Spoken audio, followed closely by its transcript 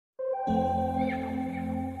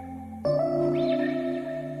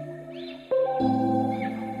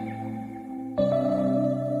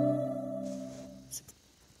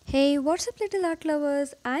Hey, what's up, little art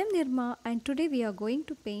lovers? I'm Nirma, and today we are going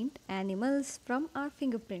to paint animals from our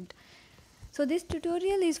fingerprint. So, this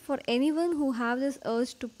tutorial is for anyone who have this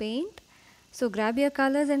urge to paint. So, grab your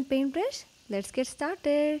colors and paintbrush. Let's get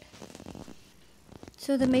started.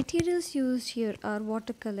 So, the materials used here are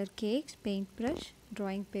watercolor cakes, paintbrush,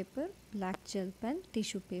 drawing paper, black gel pen,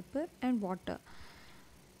 tissue paper, and water.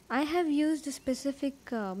 I have used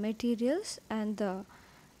specific materials, and the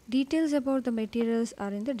details about the materials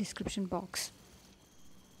are in the description box.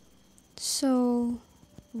 So,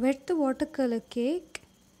 wet the watercolor cake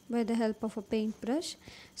by the help of a paintbrush.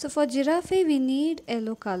 So, for giraffe, we need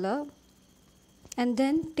yellow color, and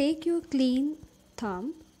then take your clean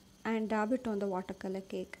thumb and dab it on the watercolor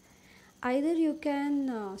cake. Either you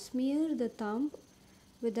can smear the thumb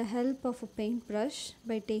with the help of a paintbrush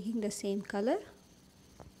by taking the same color,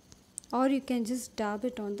 or you can just dab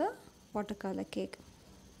it on the watercolor cake.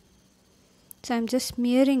 So I'm just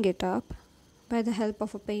smearing it up by the help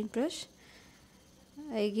of a paintbrush.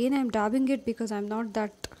 Again, I'm dabbing it because I'm not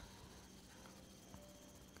that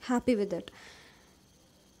happy with it.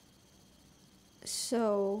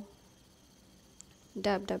 So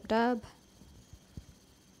dab, dab, dab.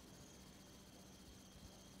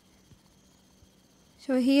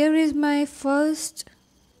 So here is my first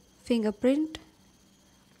fingerprint.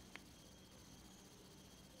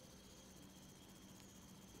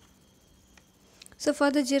 So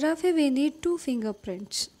for the giraffe, we need 2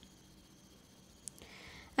 fingerprints.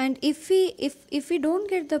 And if we don't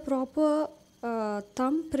get the proper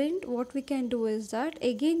thumb print, what we can do is that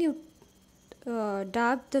again you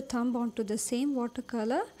dab the thumb onto the same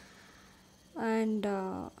watercolor and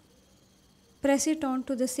press it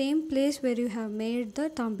onto the same place where you have made the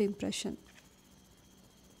thumb impression.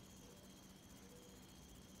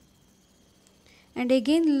 And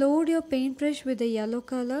again load your paintbrush with the yellow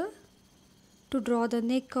color to draw the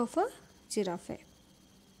neck of a giraffe.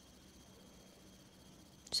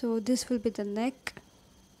 So this will be the neck.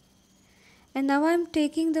 And now I am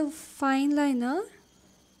taking the fine liner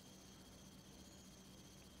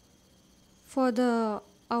for the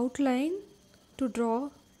outline to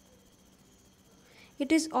draw.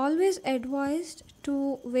 It is always advised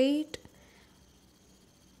to wait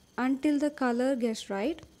until the color gets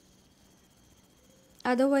right.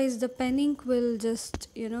 Otherwise the pen ink will just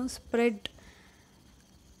spread.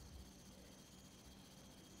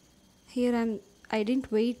 Here I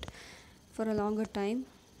didn't wait for a longer time.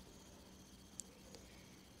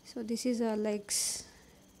 So this is our legs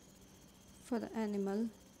for the animal.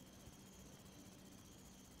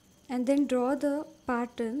 And then draw the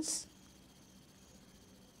patterns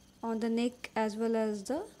on the neck as well as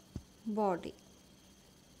the body.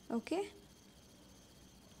 Okay.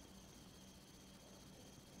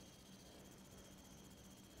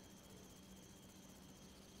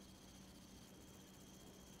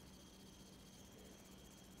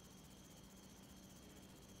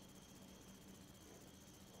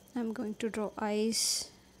 I'm going to draw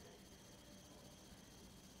eyes,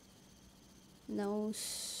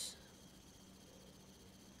 nose,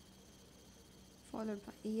 followed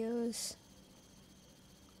by ears,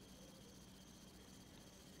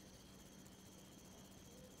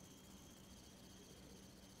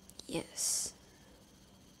 yes.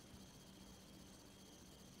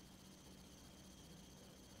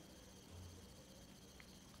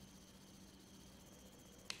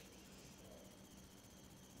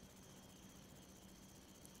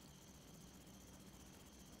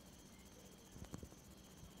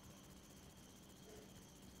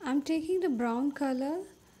 I'm taking the brown color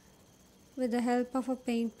with the help of a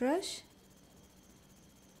paintbrush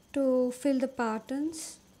to fill the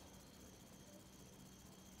patterns.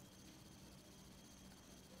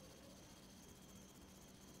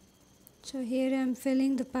 So here I am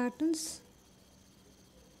filling the patterns.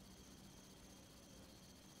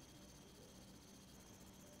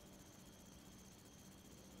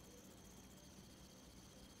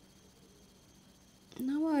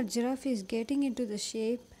 Now our giraffe is getting into the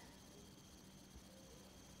shape.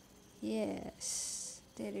 Yes,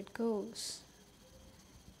 there it goes.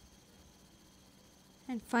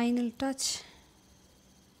 And final touch.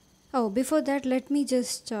 Oh, before that, let me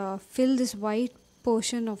just fill this white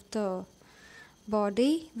portion of the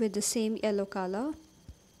body with the same yellow color.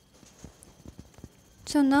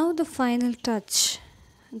 So now the final touch,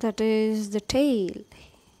 that is the tail.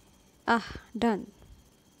 Done.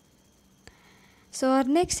 So our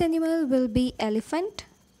next animal will be elephant.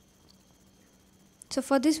 So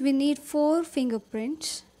for this we need 4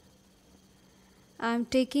 fingerprints. I am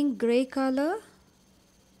taking grey color.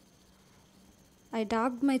 I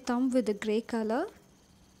dabbed my thumb with the grey color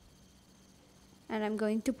and I'm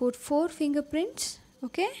going to put 4 fingerprints.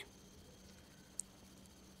 Okay,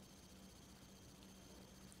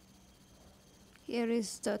 here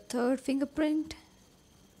is the 3rd fingerprint,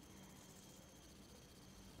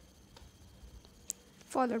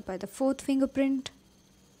 followed by the 4th fingerprint.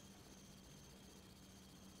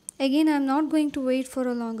 Again, I'm not going to wait for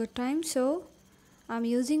a longer time, so I'm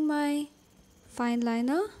using my fine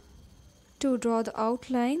liner to draw the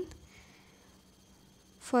outline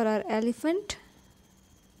for our elephant.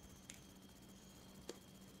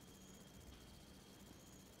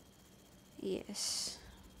 Yes.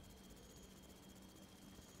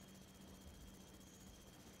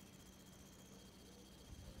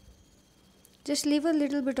 Just leave a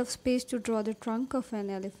little bit of space to draw the trunk of an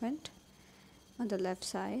elephant on the left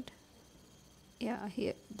side. Yeah,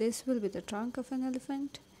 here, this will be the trunk of an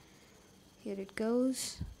elephant. Here it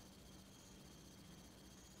goes.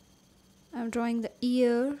 I'm drawing the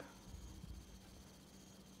ear.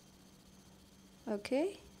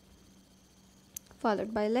 Okay.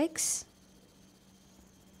 Followed by legs.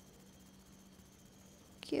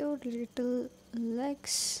 Cute little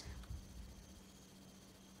legs.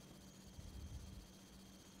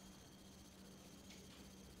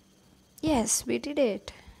 Yes, we did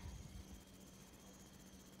it.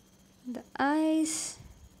 The eyes,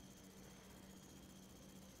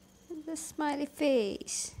 the smiley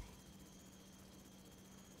face,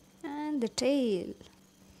 and the tail.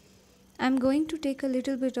 I'm going to take a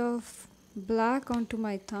little bit of black onto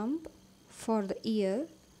my thumb for the ear,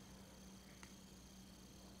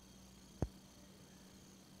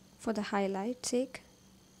 for the highlight sake.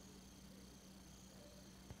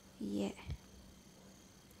 Yeah.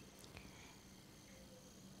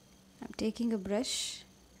 I'm taking a brush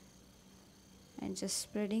and just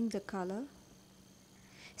spreading the color.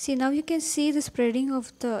 See, now you can see the spreading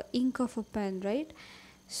of the ink of a pen, right?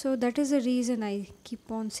 So that is the reason I keep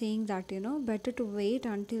on saying that, better to wait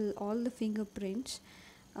until all the fingerprints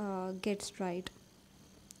gets right.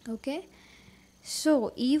 Okay,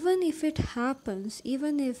 so even if it happens,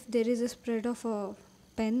 even if there is a spread of a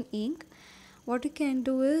pen ink, what you can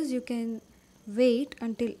do is you can wait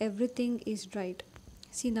until everything is right.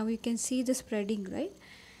 See, now you can see the spreading, right?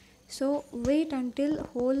 So wait until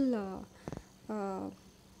whole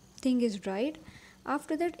thing is dried.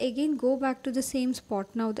 After that, again go back to the same spot.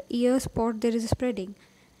 Now the ear spot, there is a spreading,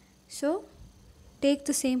 so take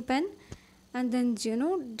the same pen and then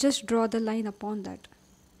just draw the line upon that.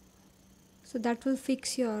 So that will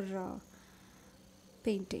fix your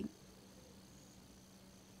painting.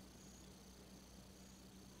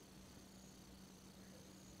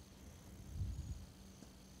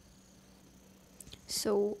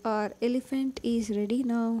 So our elephant is ready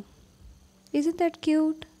now. Isn't that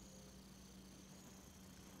cute?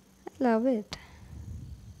 I love it.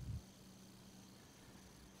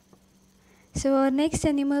 So our next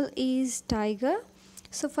animal is tiger.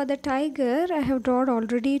 So for the tiger, I have drawn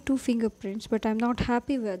already 2 fingerprints, but I'm not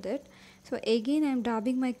happy with it. So again, I'm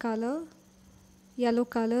dabbing my color, yellow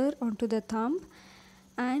color, onto the thumb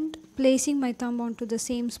and placing my thumb onto the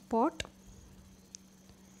same spot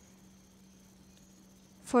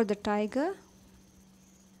for the tiger.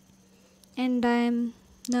 And I'm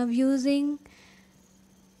now using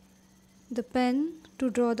the pen to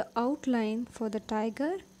draw the outline for the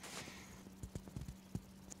tiger.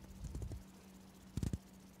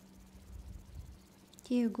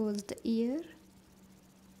 Here goes the ear.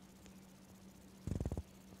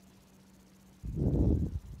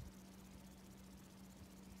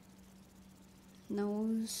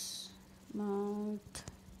 Nose, mouth,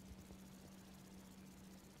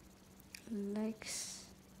 legs,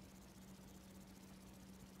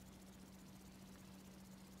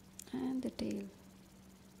 and the tail.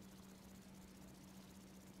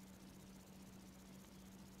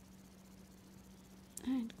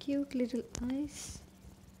 And cute little eyes.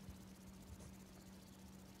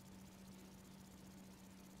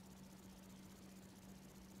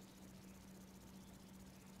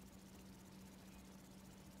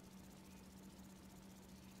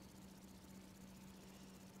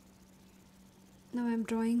 Now I'm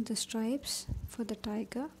drawing the stripes for the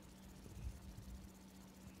tiger.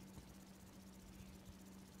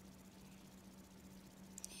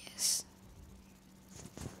 Yes.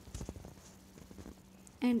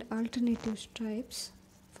 And alternative stripes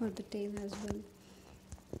for the tail as well.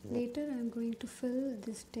 Later I'm going to fill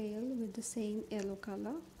this tail with the same yellow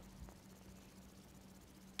color.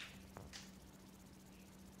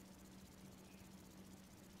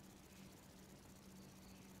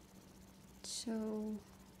 So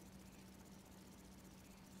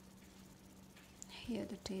here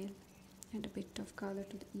the tail and a bit of color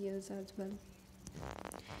to the ears as well.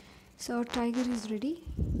 So our tiger is ready.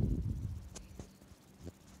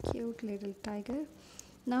 Cute little tiger.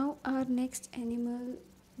 Now our next animal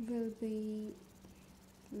will be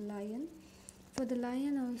lion. For the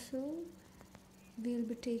lion also we'll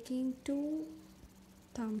be taking 2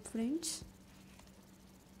 thumbprints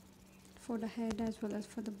for the head as well as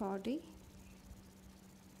for the body.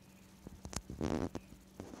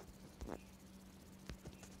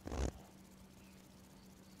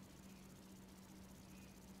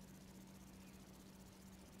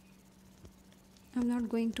 I'm not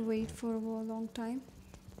going to wait for a long time,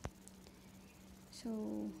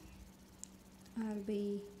 so I'll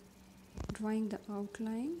be drawing the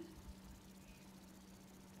outline.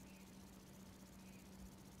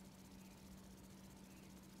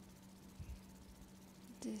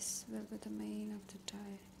 This will be the mane of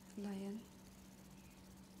the lion.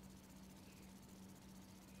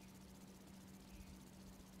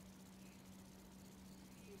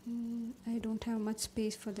 I don't have much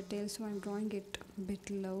space for the tail, so I'm drawing it a bit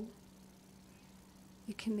low.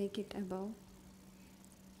 You can make it above.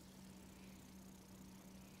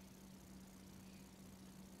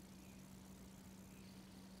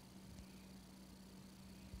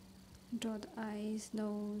 Draw the eyes,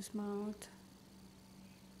 nose, mouth,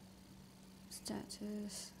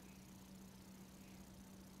 statues.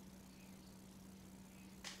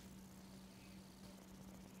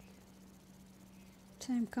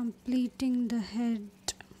 So I'm completing the head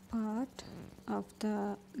part of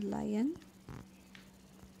the lion.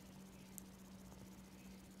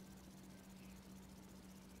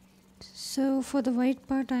 So for the white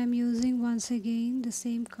part I am using once again the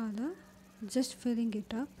same color, just filling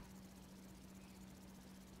it up.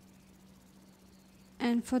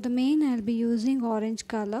 And for the mane I'll be using orange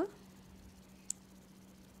color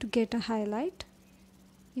to get a highlight,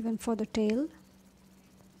 even for the tail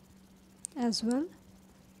as well.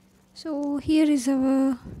 So here is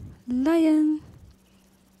our lion.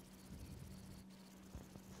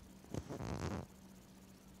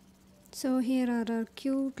 So here are our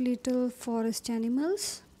cute little forest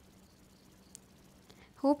animals.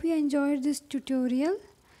 Hope you enjoyed this tutorial.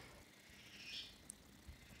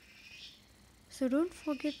 So don't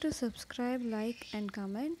forget to subscribe, like and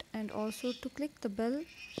comment, and also to click the bell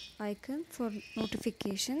icon for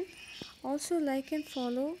notification. Also like and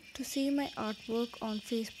follow to see my artwork on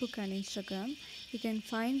Facebook and Instagram. You can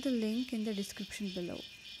find the link in the description below.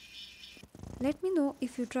 Let me know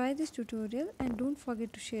if you try this tutorial and don't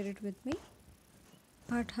forget to share it with me.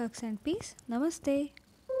 Art, hugs and peace. Namaste.